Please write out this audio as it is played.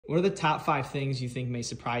What are the top 5 things you think may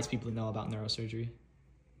surprise people to know about neurosurgery?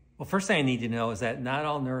 Well, first thing I need to know is that not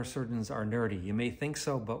all neurosurgeons are nerdy. You may think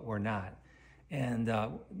so, but we're not. And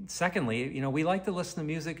secondly, we like to listen to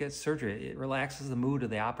music at surgery. It relaxes the mood of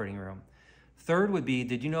the operating room. Third would be,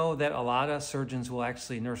 did you know that a lot of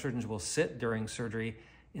neurosurgeons will sit during surgery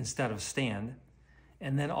instead of stand?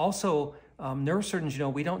 And then also,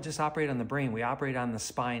 neurosurgeons, we don't just operate on the brain, we operate on the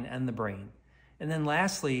spine and the brain. And then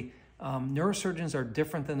lastly, neurosurgeons are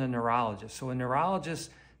different than a neurologist. So a neurologist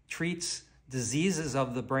treats diseases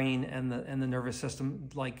of the brain and the nervous system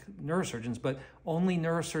like neurosurgeons, but only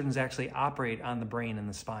neurosurgeons actually operate on the brain and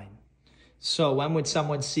the spine. So when would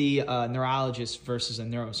someone see a neurologist versus a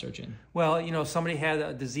neurosurgeon? Well, somebody had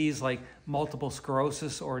a disease like multiple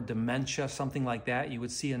sclerosis or dementia, something like that, you would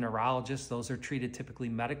see a neurologist. Those are treated typically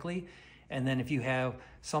medically. And then if you have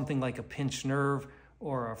something like a pinched nerve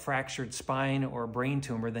or a fractured spine or a brain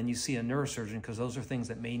tumor, then you see a neurosurgeon, because those are things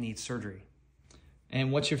that may need surgery.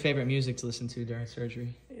 And what's your favorite music to listen to during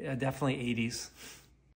surgery? Definitely 80s.